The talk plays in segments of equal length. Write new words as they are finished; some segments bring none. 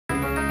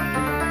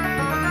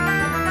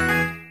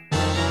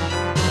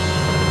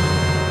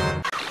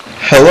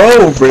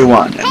Hello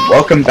everyone, and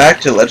welcome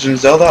back to Legend of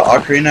Zelda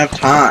Ocarina of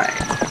Time.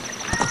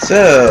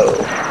 So,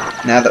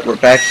 now that we're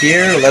back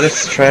here, let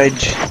us try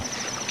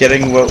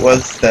getting what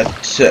was that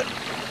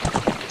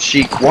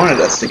Sheik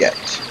wanted us to get.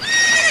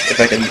 If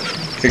I can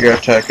figure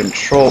out how to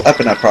control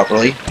Epona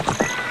properly.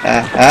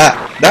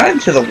 Not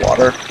into the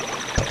water.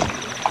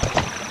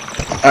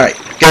 Alright,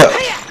 go!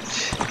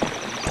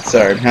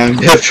 Sorry, I'm having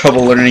a bit of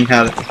trouble learning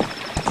how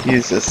to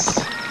use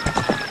this.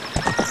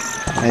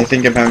 I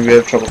think I'm having a bit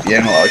of trouble with the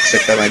analog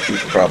stick, that might be the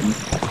problem.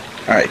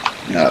 Alright,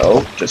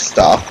 no, just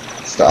stop.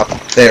 Stop.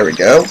 There we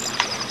go.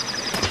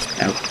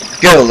 Now,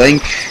 go,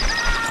 Link!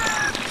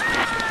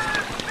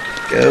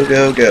 Go,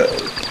 go, go.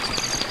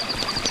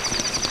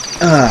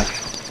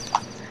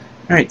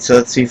 Alright, so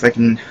let's see if I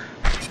can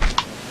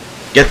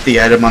get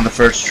the item on the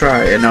first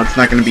try. I know it's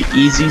not going to be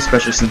easy,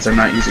 especially since I'm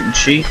not using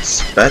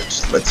cheats, but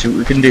let's see what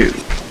we can do.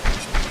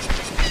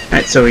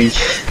 Alright, so we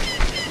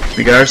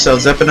got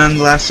ourselves Epona in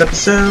the last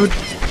episode.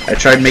 I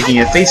tried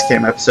making a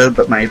facecam episode,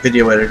 but my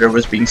video editor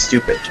was being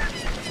stupid.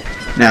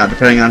 Now,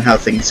 depending on how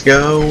things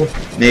go,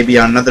 maybe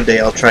on another day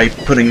I'll try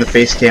putting the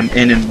facecam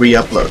in and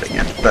re-uploading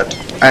it, but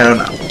I don't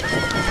know.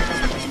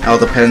 It all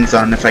depends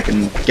on if I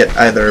can get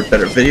either a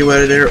better video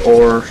editor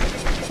or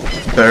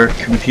a better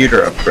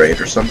computer upgrade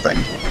or something.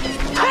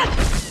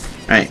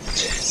 Right,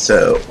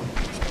 so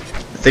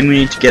the thing we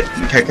need to get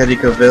in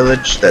Kakariko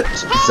Village, that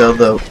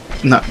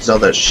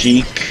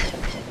Sheik.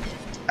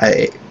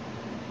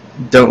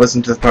 Don't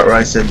listen to the part where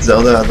I said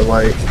Zelda,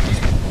 otherwise,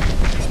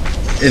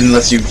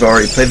 unless you've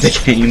already played the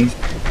game.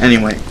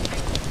 Anyway,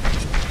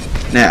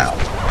 now,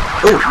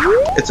 ooh,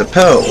 it's a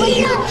Poe,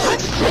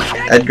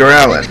 Edgar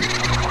Allan,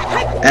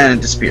 and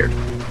it disappeared.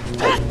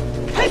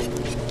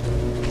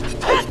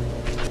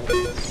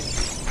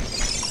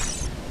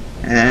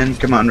 And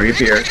come on,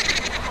 reappear.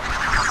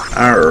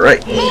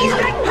 Alright.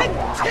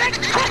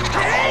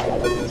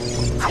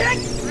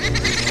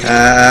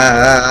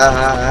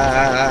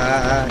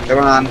 Come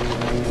on.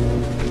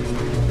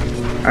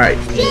 Alright.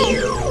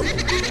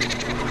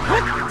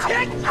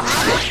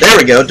 There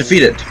we go,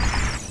 defeated.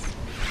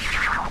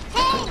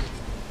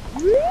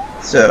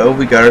 So,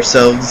 we got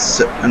ourselves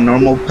a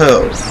normal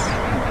Poe.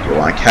 Do you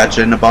want to catch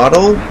it in a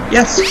bottle?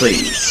 Yes,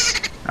 please.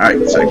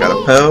 Alright, so I got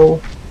a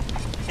Poe.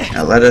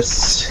 Now let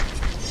us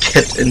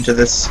get into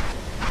this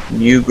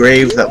new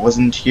grave that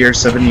wasn't here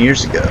 7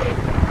 years ago.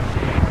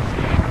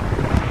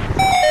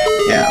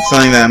 Yeah,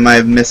 something that I might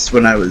have missed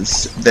when I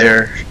was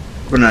there.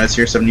 When I was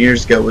here 7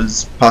 years ago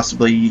was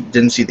possibly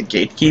didn't see the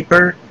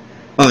gatekeeper.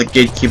 Well, the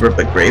gatekeeper,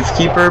 but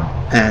gravekeeper.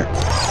 And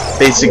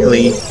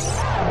basically,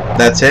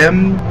 that's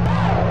him.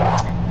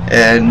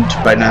 And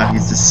by now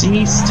he's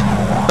deceased.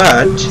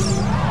 But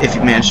if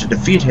you manage to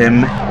defeat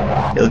him,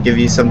 he'll give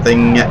you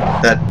something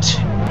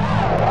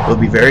that will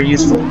be very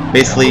useful.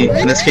 Basically,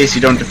 in this case,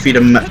 you don't defeat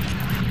him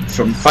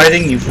from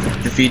fighting. You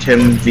defeat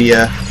him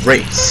via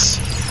race.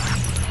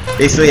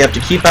 Basically, you have to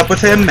keep up with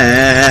him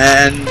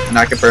and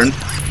not get burned.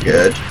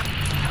 Good.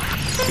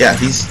 Yeah,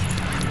 he's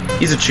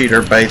a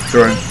cheater by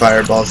throwing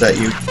fireballs at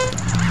you.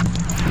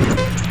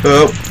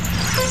 Oh.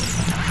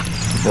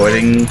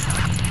 Avoiding.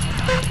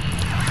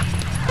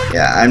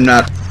 Yeah, I'm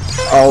not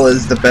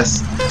always the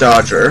best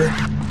dodger.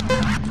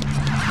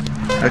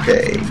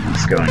 Okay,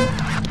 he's going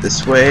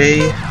this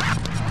way.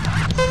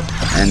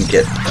 And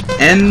get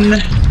in.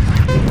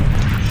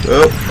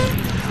 Oh.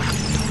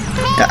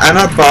 Yeah, I'm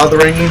not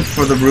bothering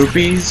for the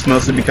rupees,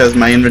 mostly because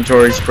my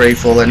inventory's pretty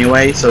full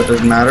anyway, so it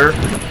doesn't matter.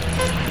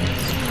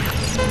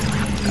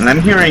 And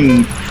I'm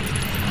hearing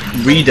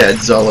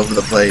re-deads all over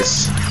the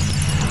place.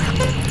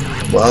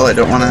 Well, I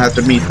don't want to have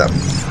to meet them.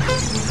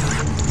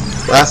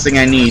 Last thing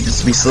I need is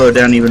to be slowed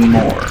down even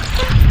more.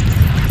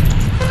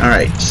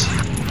 Alright.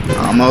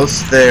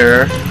 Almost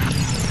there.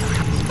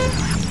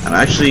 I'm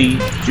actually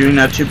doing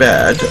not too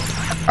bad.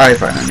 Alright,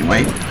 fine,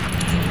 anyway.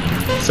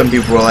 Some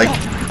people were like,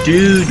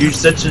 dude, you're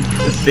such a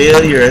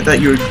failure. I thought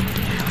you're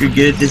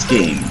good at this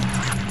game.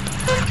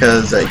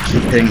 Because I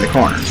keep hitting the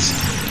corners.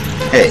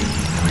 Hey,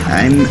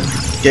 I'm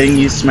getting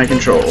used to my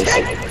controls.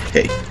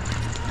 Okay,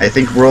 I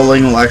think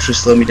rolling will actually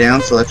slow me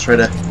down, so let's try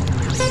to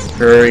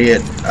hurry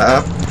it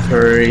up,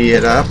 hurry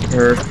it up,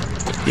 hurry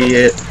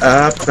it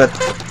up. But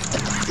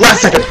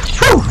last second!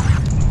 Whew!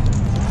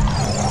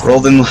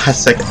 Rolled in the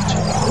last second.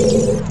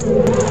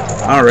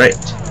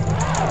 Alright.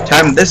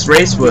 Time of this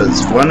race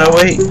was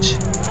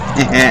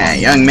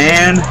 1:08. Young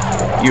man,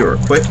 you're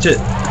quick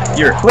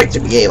to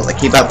be able to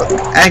keep up with me.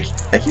 I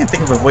can't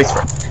think of a voice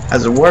for it.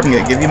 As a reward, I'm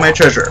going to give you my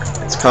treasure.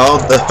 It's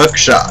called the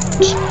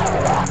hookshot.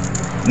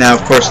 Now,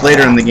 of course,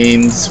 later in the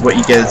games, what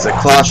you get is a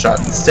claw shot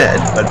instead,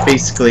 but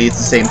basically it's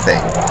the same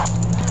thing.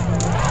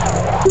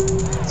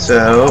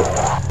 So,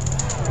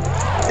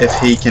 if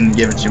he can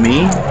give it to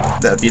me,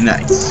 that'd be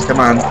nice. Come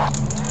on.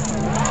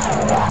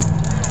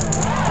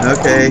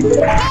 Okay.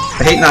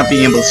 I hate not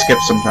being able to skip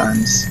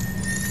sometimes.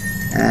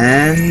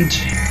 And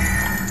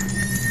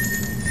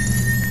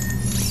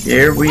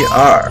here we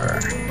are.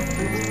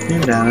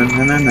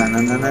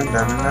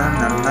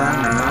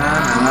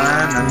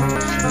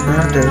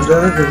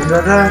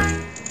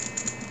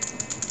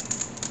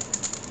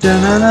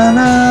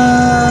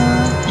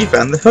 Da-na-na-na! You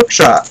found the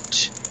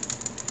hookshot.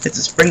 It's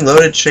a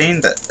spring-loaded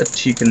chain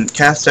that you can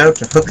cast out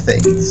to hook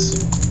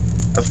things.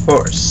 Of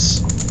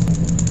course.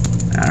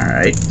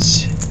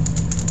 Alright.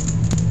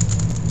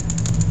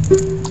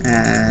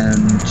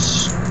 And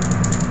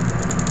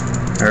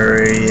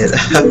hurry it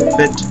up a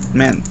bit.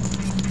 Man,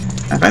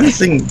 I find this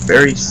thing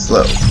very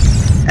slow.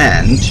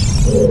 And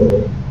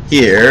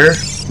here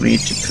we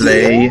need to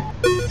play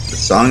the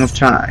Song of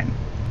Time.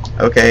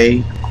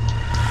 Okay.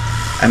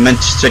 I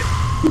meant to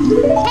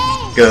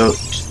go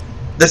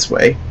this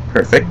way.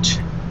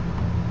 Perfect.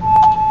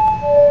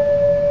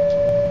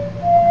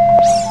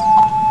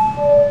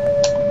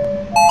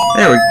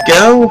 There we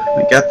go.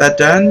 We got that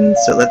done.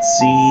 So let's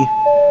see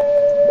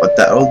what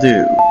that will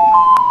do.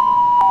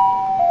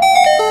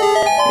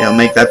 It'll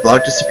make that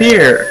block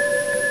disappear.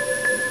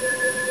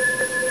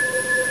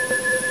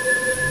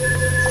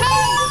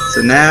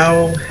 So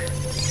now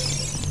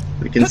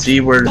we can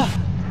see what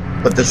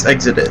this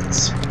exit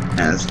is.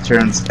 As it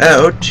turns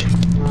out,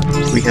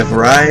 we have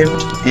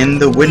arrived in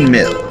the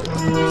windmill.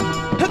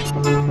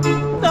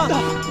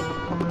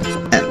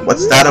 And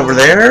what's that over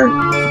there?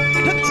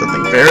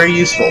 Something very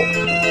useful.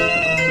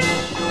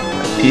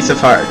 A piece of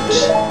heart.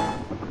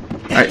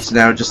 Alright, so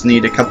now just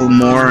need a couple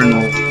more and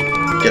we'll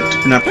get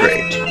an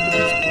upgrade.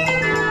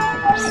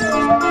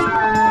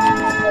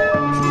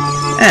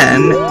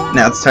 And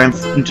now it's time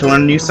to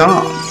learn a new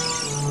song.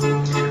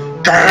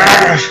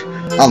 Grrr!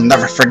 I'll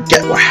never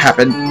forget what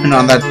happened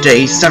on that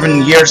day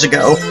 7 years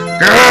ago.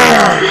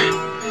 Grrr!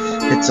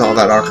 It's all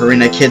that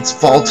Ocarina Kid's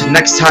fault.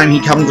 Next time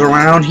he comes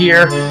around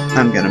here,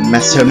 I'm gonna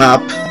mess him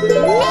up.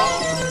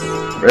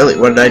 Really,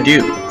 what did I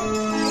do?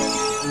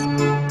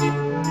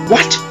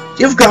 What?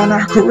 You've gone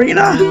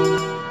Ocarina?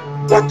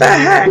 What the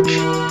heck?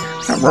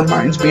 That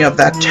reminds me of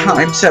that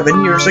time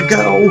 7 years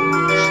ago.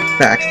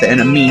 Back then,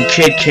 a mean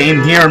kid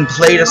came here and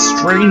played a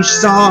strange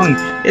song.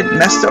 It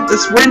messed up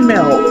this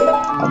windmill.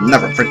 I'll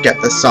never forget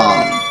the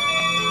song.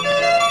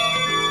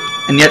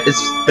 And yet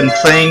it's been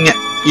playing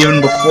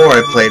even before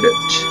I played it.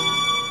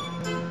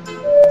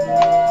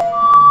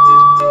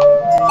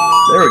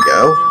 There we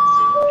go.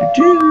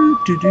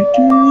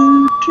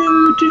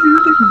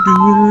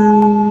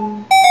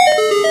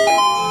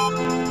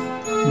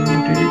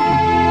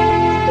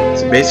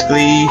 So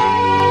basically,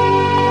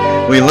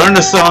 we learned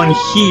a song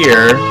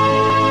here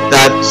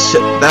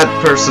that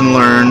person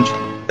learned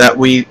that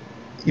we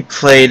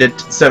played it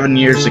 7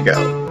 years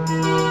ago.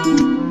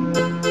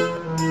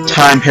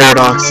 Time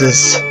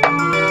paradoxes.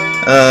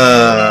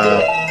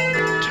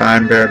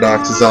 Time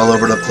paradoxes all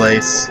over the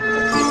place.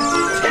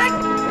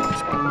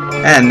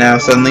 And now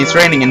suddenly it's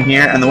raining in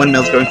here and the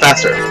windmill's going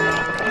faster.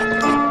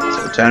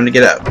 So time to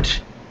get out.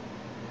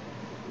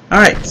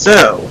 Alright,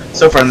 so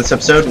far in this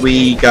episode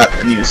we got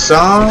a new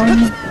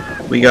song.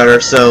 We got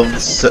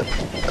ourselves a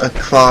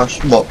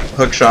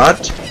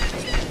hookshot.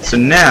 So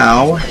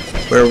now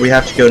where we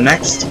have to go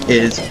next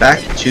is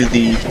back to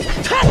the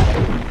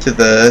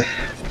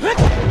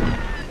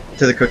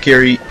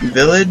Kokiri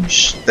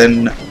village.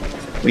 Then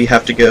we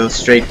have to go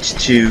straight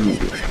to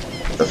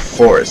the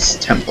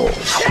forest temple,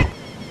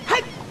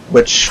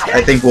 which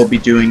I think we'll be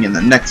doing in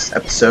the next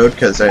episode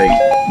because I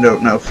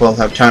don't know if we'll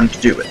have time to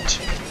do it.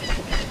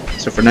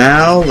 So for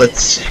now,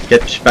 let's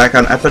get back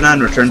on Epona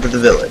and return to the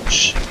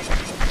village.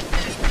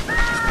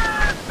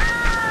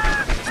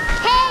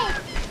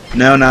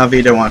 No,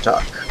 Navi, don't want to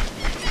talk.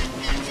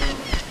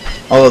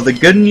 Although the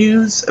good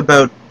news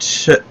about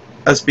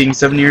us being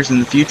 7 years in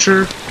the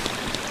future,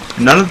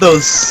 none of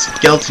those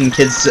skeleton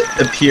kids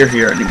appear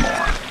here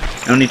anymore.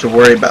 No need to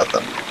worry about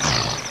them.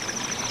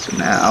 So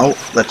now,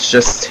 let's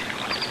just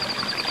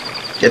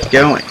get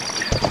going.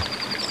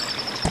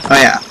 Oh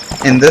yeah,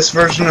 in this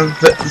version of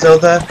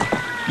Zelda,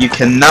 you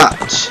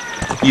cannot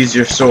use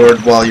your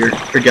sword while you're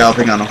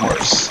galloping on a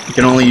horse. You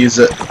can only use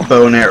a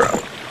bow and arrow,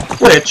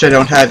 which I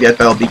don't have yet,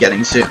 but I'll be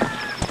getting soon.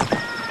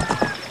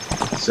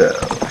 So,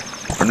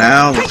 for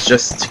now, let's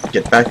just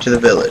get back to the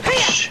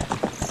village.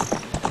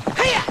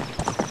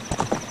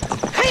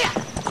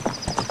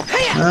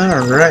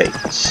 Alright.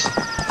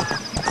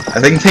 I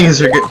think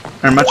things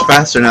are much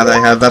faster now that I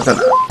have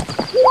Epona.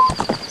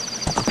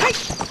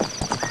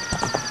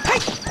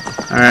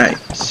 Alright.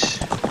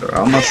 We're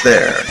almost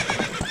there.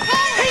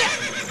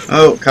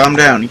 Oh, calm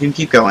down. You can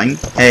keep going.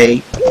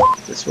 Hey.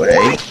 This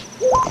way.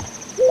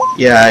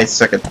 Yeah, I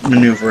suck at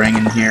maneuvering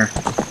in here.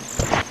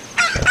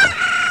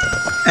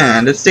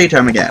 And it's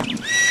daytime again.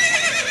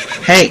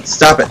 Hey,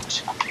 stop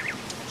it.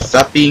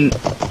 Stop being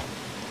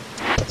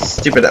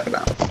stupid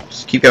Epona.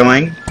 Just keep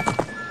going.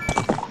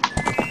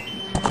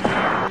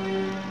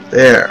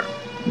 There.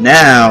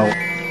 Now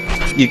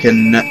you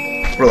can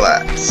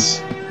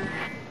relax.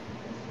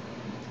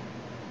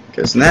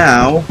 Because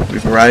now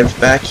we've arrived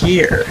back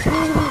here.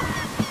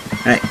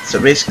 Alright, so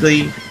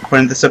basically, the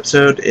point of this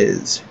episode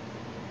is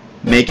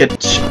make it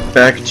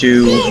back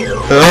to...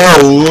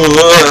 Oh!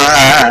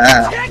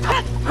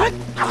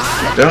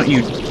 Don't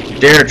you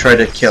dare try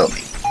to kill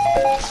me.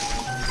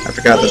 I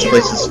forgot this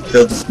place is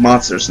filled with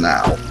monsters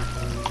now.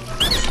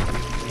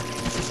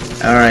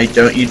 Alright,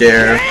 don't you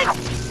dare.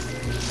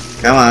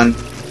 Come on.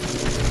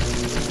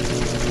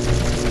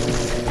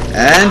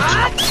 And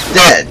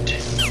dead.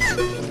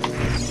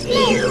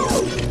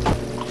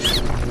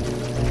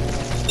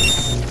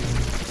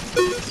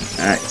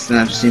 Alright, so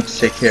now I just need to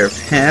take care of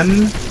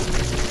him.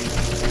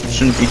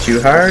 Shouldn't be too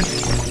hard.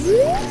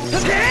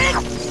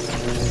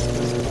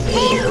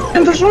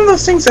 And there's one of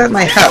those things at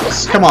my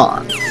house. Come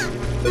on.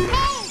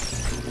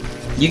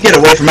 You get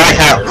away from my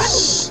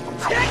house.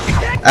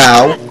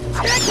 Ow.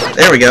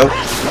 There we go.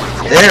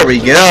 There we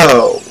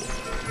go.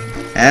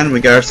 And we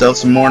got ourselves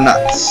some more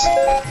nuts.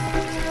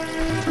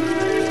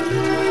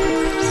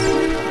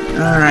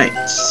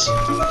 Alright.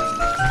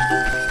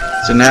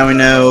 So now we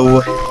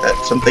know that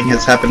something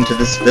has happened to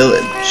this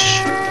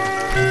village.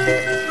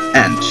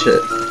 And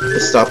to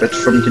stop it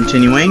from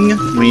continuing,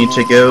 we need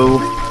to go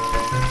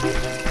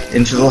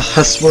into the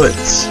Lost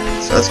Woods.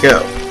 So let's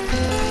go.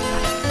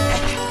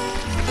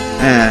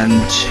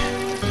 And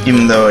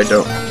even though I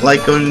don't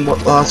like going to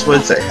Lost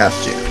Woods, I have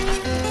to.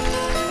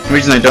 The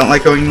reason I don't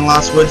like going to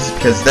Lost Woods is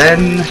because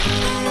then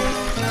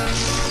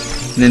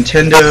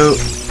Nintendo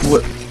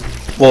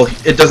well,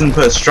 it doesn't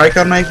put a strike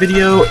on my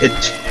video.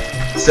 It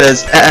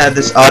says,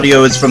 this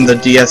audio is from the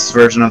DS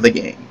version of the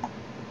game.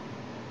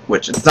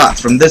 Which it's not.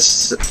 It's from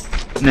this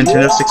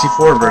Nintendo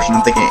 64 version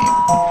of the game.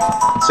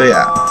 So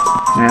yeah.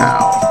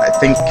 Now, I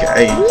think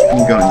I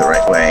am going the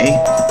right way.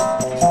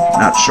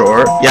 Not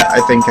sure. Yeah, I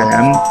think I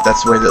am.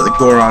 That's the way to the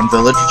Goron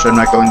village, which I'm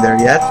not going there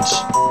yet.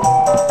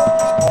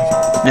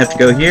 I have to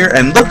go here,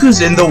 and look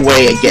who's in the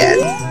way again.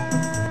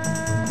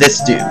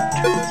 This dude.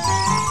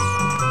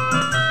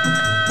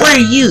 Where are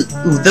you?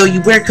 Though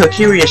you wear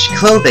Kokiri-ish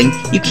clothing,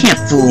 you can't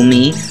fool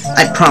me.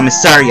 I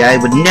promised Saria I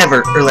would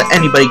never let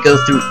anybody go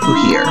through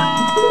here.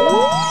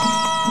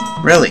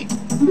 Really?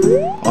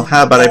 Well,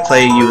 how about I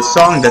play you a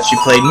song that she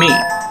played me?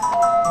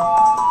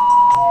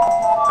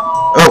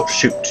 Oh,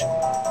 shoot.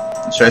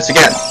 Let's try this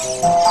again.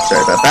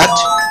 Sorry about that.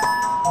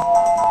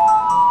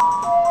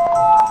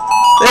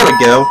 There we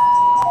go.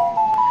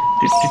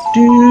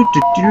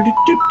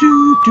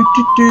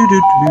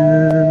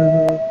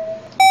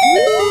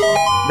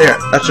 There,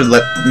 that should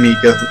let me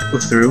go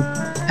through.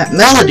 That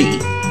melody!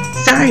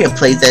 Saria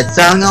plays that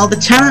song all the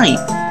time.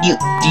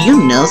 Do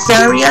you know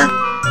Saria?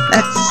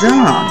 That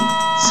song.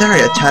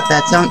 Saria taught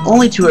that song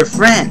only to her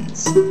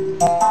friends.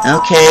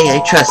 Okay,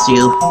 I trust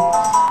you.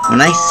 When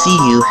I see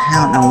you, I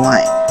don't know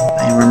why,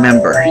 I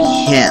remember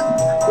him.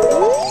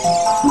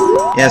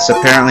 Yes,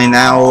 apparently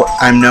now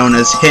I'm known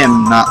as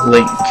him, not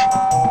Link.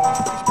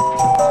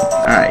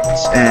 Alright,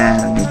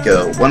 and we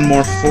go one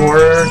more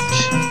forward.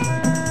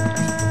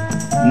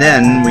 And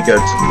then we go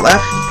to the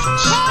left.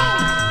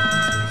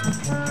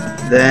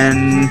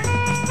 Then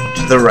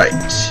to the right.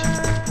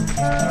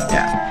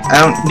 Yeah, I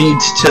don't need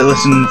to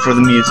listen for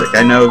the music.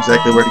 I know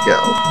exactly where to go.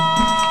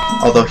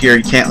 Although here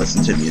you can't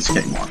listen to the music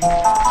anymore.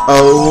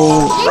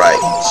 Oh,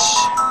 right.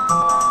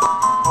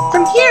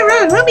 From here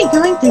on, we'll be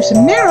going through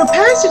some narrow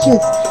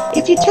passages.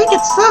 If you take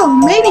it slow,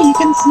 maybe you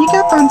can sneak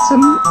up on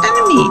some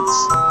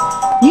enemies.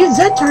 Use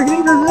that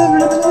targeting.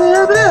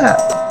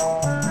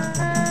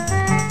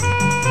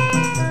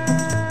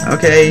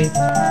 Okay,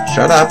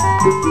 shut up,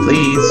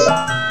 please.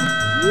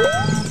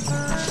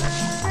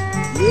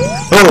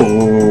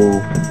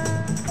 Oh,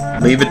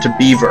 leave it to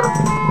Beaver.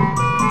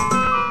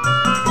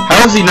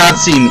 How does he not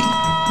see me?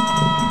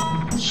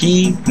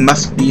 He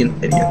must be an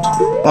idiot.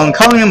 Well, I'm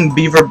calling him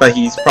Beaver, but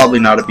he's probably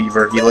not a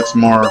beaver. He looks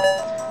more,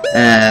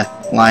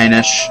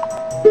 lionish.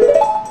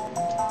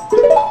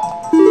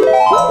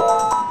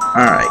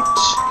 Alright.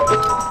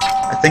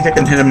 I think I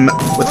can hit him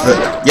with the...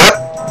 Yep!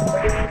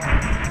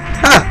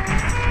 Huh!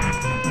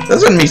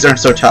 Those enemies aren't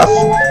so tough.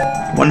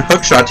 One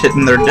hookshot hit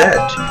and they're dead.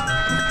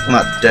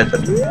 Well, not dead,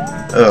 but...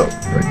 Oh,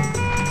 right.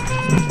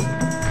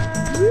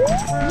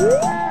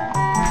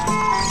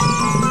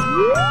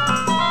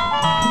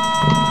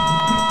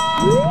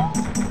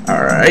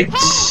 Alright.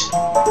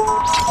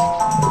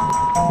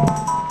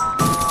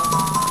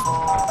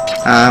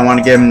 I want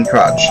to get him in the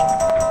crotch.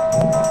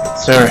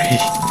 Sorry.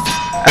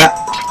 Ah.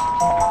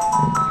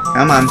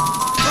 Come on.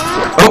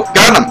 Oh,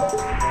 got him!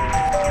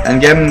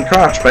 And get him in the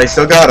crotch, but I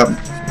still got him.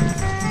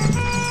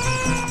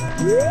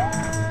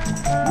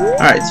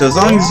 Alright, so as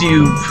long as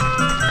you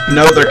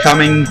know they're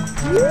coming...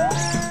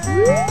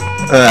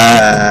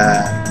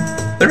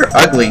 they're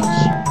ugly.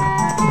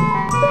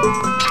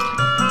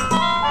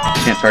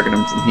 Can't target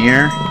him from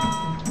here.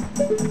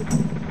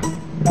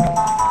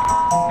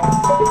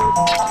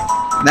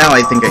 Now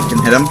I think I can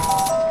hit him.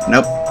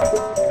 Nope.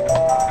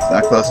 It's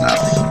not close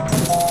enough.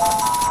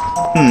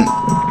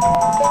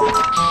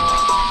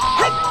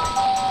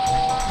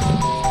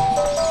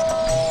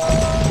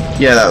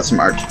 Yeah, that was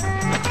smart.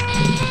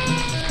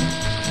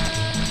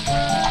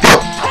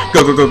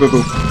 Go! Go, go, go, go,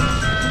 go.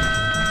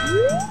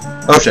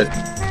 Oh shit.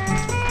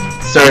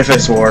 Sorry if I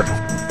swore.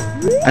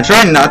 I'm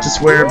trying not to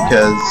swear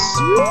because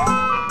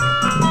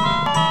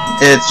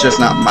it's just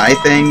not my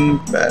thing,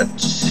 but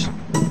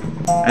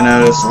I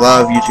notice a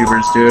lot of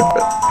YouTubers do it,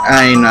 but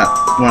I'm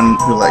not one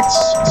who likes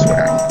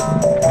swearing.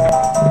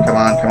 Come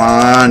on, come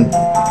on.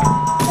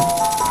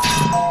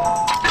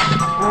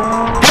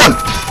 Come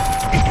on!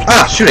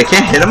 Ah, shoot, I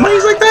can't hit him when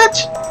he's like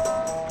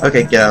that?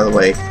 Okay, get out of the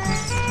way.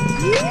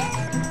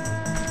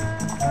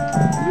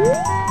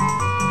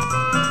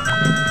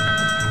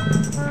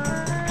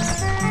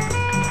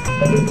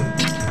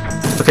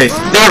 Okay,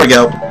 there we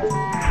go.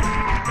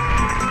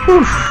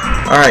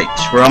 Alright,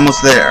 we're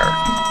almost there.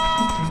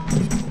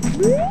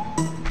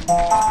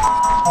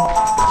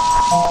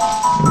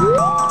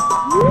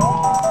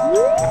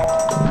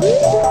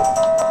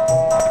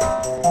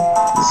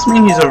 Does this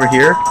mean he's over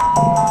here?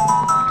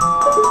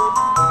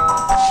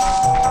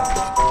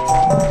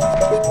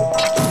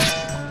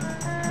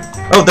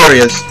 Oh, there he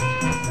is.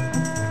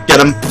 Get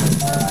him.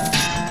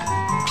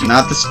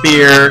 Not the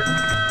spear.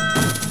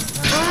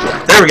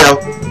 There we go.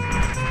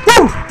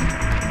 Woo!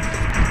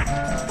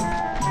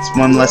 It's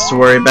one less to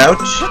worry about.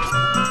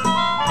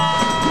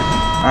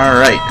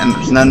 Alright, and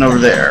there's none over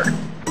there.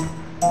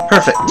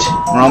 Perfect.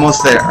 We're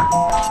almost there.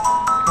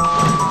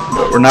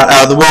 But we're not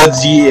out of the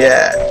woods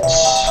yet.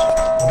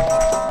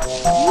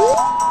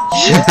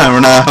 Yeah,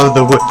 we're not out of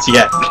the woods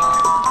yet.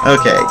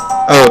 Okay.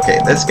 Okay,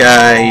 this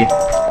guy...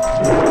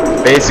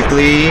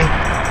 basically,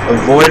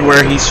 avoid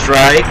where he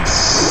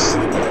strikes.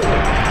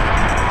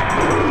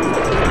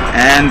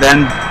 And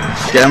then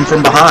get him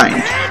from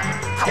behind.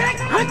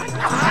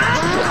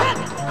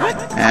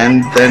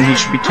 And then he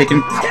should be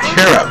taken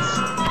care of.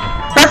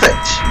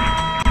 Perfect!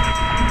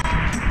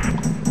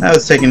 That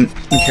was taken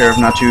care of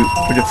not too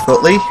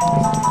difficultly.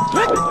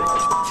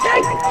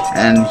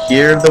 And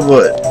here are the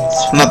woods.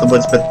 Well, not the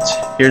woods,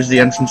 but here's the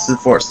entrance to the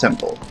Forest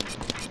Temple.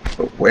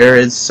 But where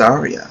is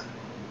Saria?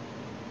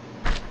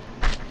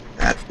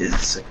 That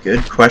is a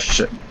good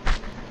question.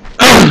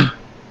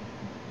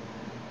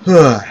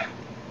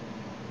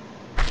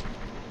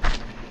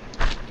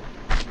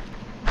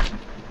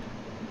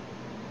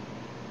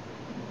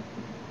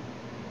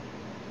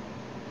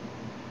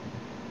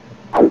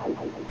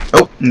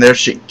 Oh, and there's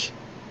Sheik.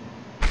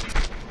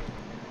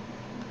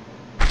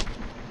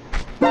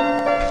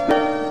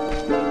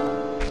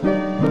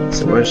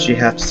 So what does she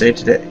have to say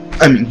today?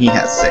 I mean, he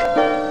has to say.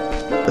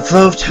 The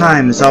flow of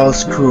time is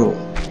always cruel.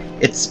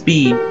 Its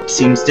speed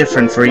seems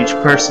different for each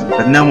person,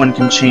 but no one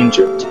can change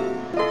it.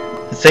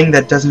 The thing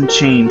that doesn't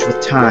change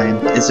with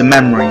time is a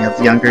memory of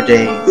younger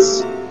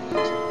days.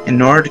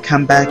 In order to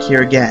come back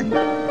here again,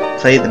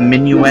 play the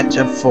Minuet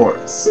of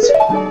Forest.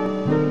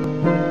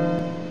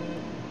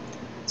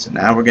 So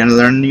now we're gonna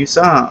learn a new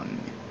song.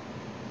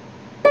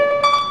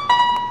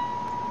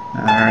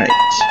 Alright,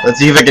 let's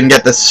see if I can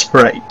get this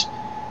right.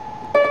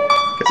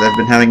 Because I've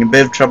been having a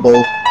bit of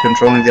trouble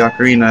controlling the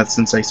ocarina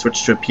since I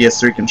switched to a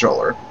PS3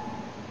 controller.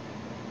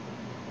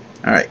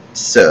 Alright,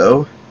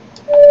 so...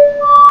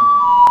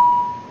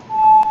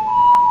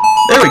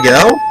 there we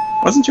go!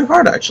 Wasn't too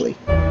hard, actually.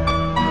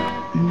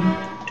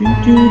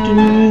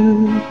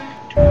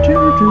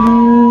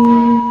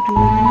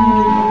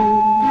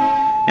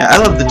 Yeah, I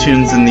love the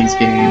tunes in these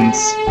games.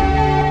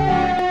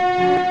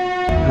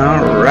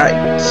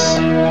 Alright.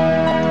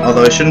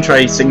 Although I shouldn't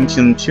try singing to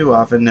them too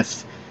often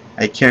if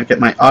I can't get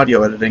my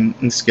audio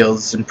editing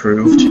skills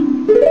improved.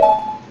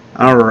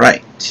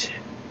 Alright.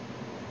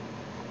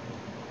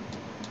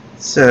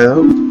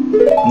 So,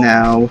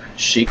 now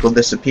Sheik will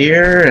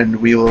disappear and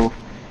we will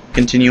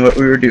continue what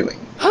we were doing.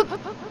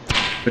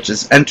 Which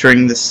is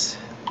entering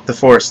the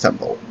Forest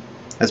Temple.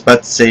 I was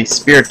about to say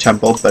Spirit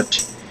Temple,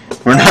 but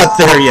we're not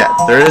there yet.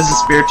 There is a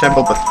Spirit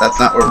Temple, but that's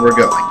not where we're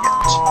going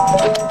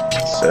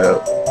yet.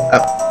 So,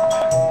 up.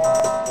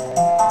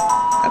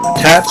 And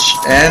attach,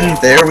 and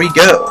there we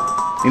go.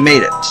 We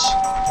made it.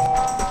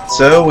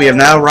 So, we have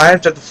now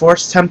arrived at the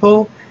Forest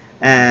Temple,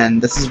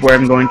 and this is where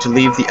I'm going to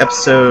leave the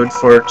episode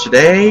for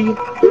today.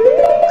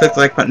 Click the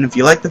like button if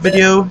you like the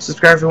video,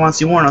 subscribe if you want to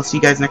see more, and I'll see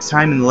you guys next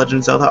time in The Legend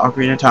of Zelda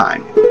Ocarina of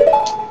Time.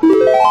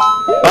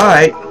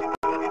 Bye!